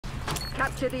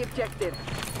Capture the objective.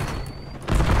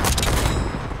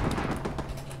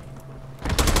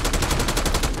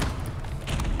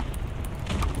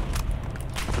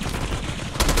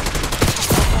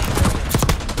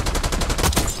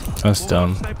 That's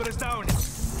dumb. Sniper is down.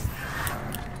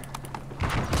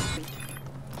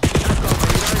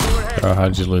 Bro,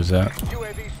 how'd you lose that?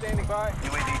 UAV standing by.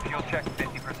 UAV fuel check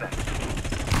 50%.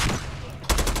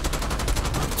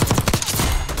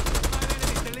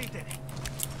 Enemies deleted.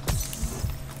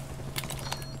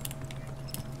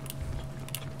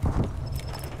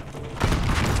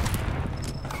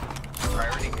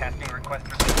 Priority tasking request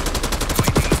received.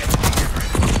 UAV entering your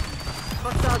grid.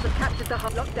 Hostiles have captured the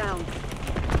hub. Lockdown.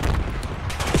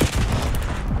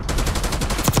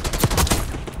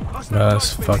 Bro,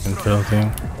 that's fucking filthy.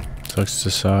 Sucks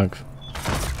to suck.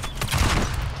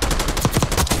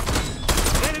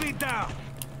 Enemy down.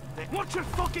 Watch your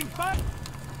fucking back.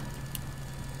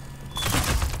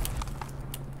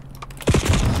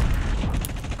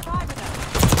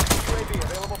 UAV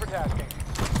available for tasking.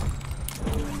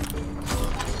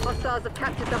 Hostiles have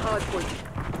captured the hard point.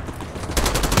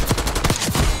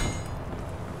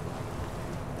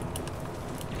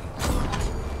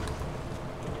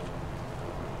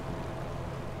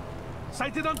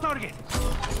 Sighted on target.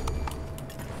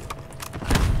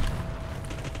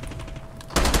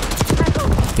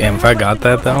 Damn, if I got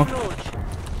that though.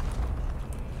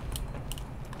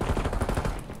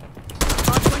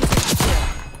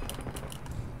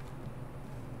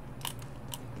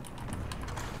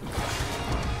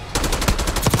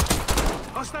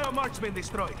 Hostile marksman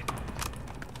destroyed.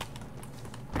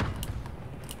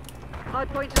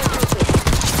 Hardpoint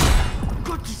located.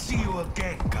 Good to see you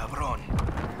again, cabron.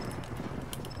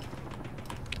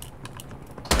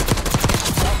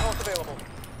 Outpost available.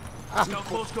 Scout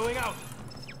pulse going out.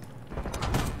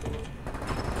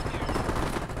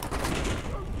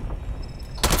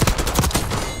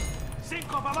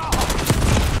 Cinco para abajo.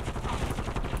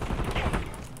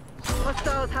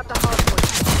 Hostiles have the hard point.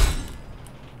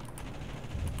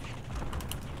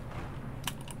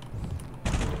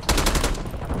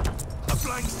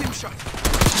 Applying stim shot.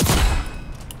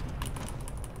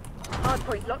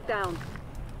 Hardpoint locked down.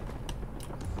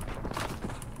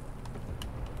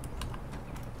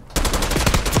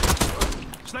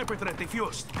 Sniper threat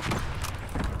defused.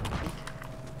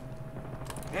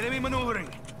 Enemy maneuvering.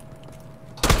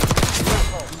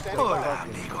 Hola,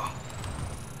 amigo.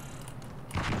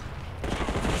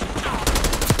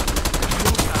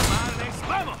 Puta madre,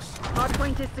 vamos.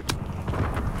 Hardpoint is secure.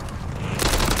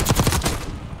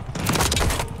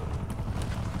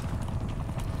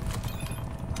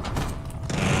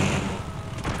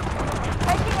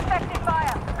 Taking effective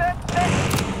fire. First finish.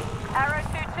 Arrow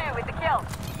 2-2 with the kill.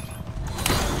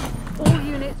 All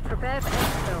units prepare for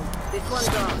exfil. This one's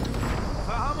ours.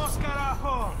 Vamos,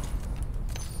 carajo.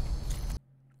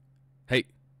 Hey,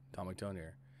 Tom McTone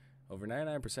here. Over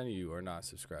 99% of you are not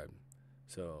subscribed.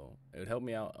 So it would help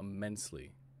me out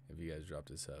immensely if you guys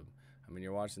dropped a sub. I mean,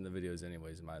 you're watching the videos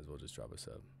anyways, might as well just drop a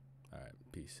sub. Alright,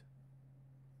 peace.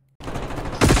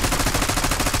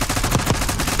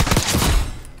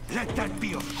 Let that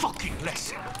be a fucking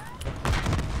lesson.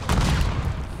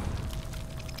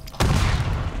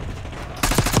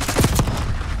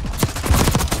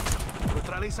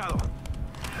 Neutralizado.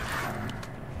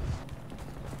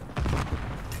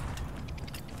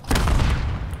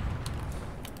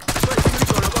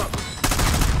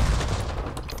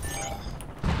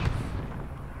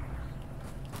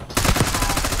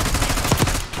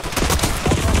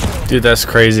 Dude, that's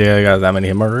crazy. I got that many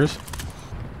hit markers.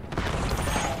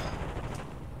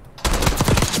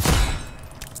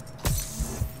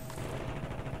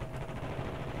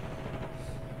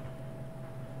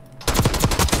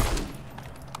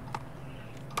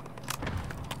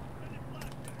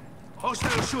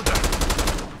 Hostile shooter.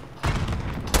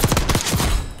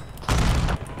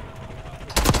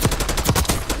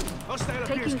 Hostile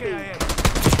appears Taking KIA.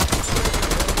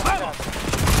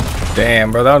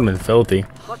 Damn, bro, that would've been filthy.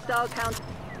 Hostile count.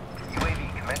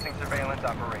 UAV commencing surveillance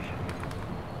operation.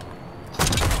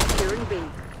 Securing B.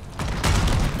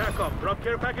 Back up. Drop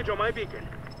care package on my beacon.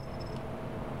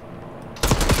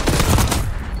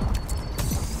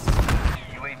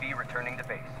 UAV returning to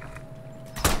base.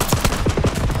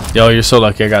 Yo, you're so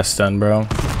lucky I got stunned, bro.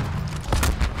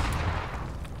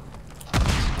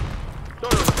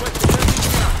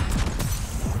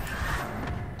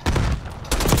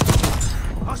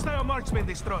 Hostile marksman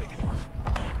destroyed.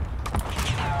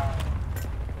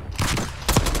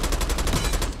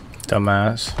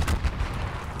 Dumbass.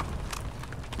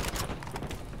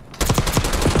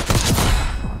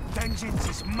 Vengeance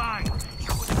is mine.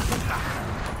 Hijo de puta.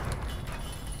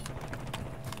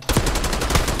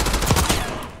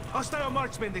 Hostile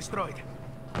marksman destroyed.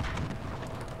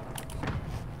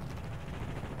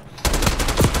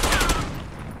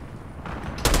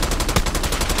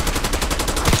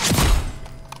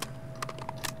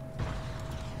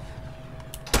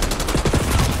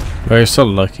 Bro, you're so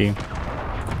lucky. Good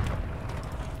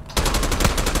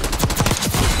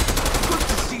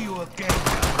to see you again,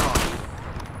 Capcom.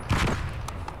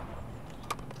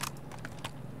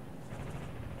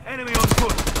 Enemy on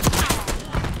foot.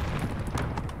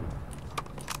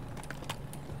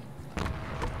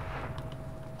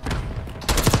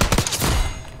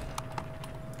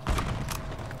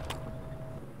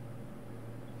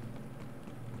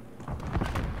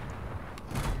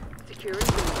 Securing.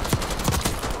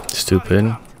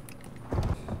 Stupid.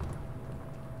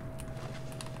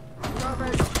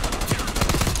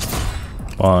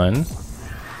 One.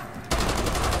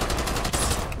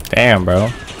 Damn, bro.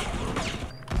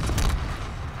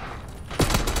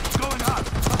 Going up.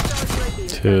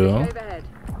 Two. Overhead.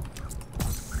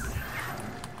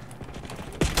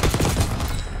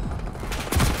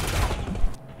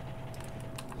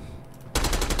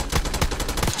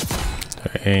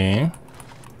 Three.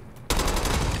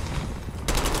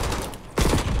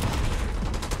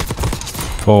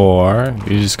 Four.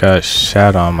 You just got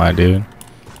shot on, my dude.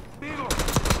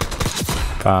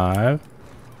 Five.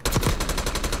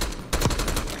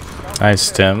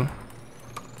 Nice, Tim.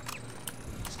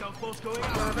 Stealth boats going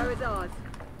up. Bravo is ours.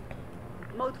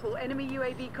 Multiple enemy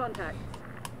UAV contacts.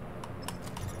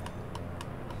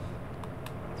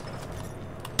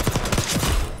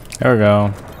 There we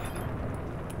go.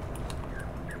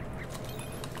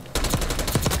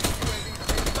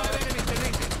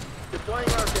 Deploying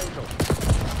Archangel.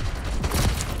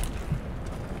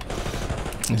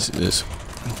 This is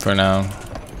for now.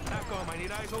 Capcom, I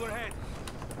need eyes overhead.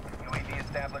 UAV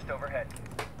established overhead.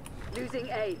 Losing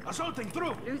A. Assaulting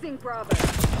through. Losing Bravo.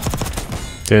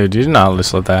 Dude, you did not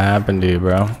just let that happen to you,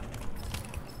 bro.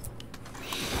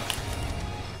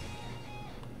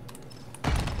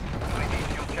 UAV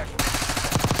fuel check.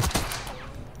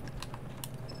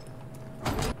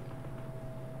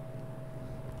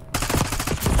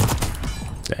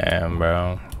 Damn,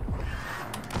 bro.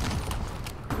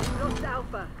 Lost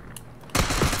Alpha.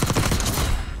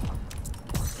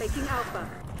 Taking Alpha.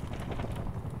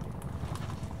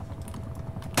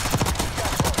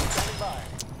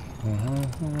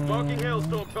 Marking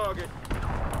Hailstone target.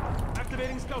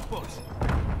 Activating stealth boats.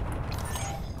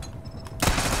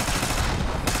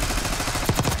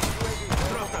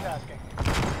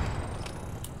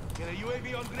 Get a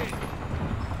UAV on grid.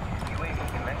 UAV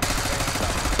commencing.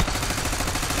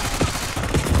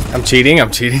 I'm cheating.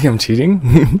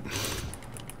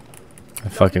 I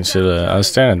fucking should've. I was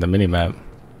staring at the minimap.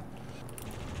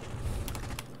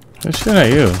 They're shooting at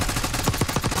you.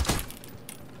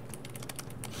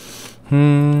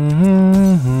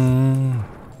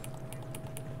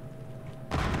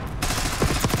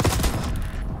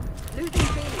 Losing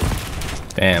B.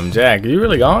 Damn, Jack, you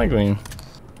really going like me?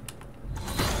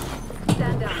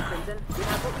 Stand down, Crimson. We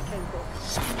have what we came for.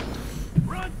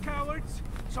 Run, cowards!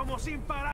 Somos imparables!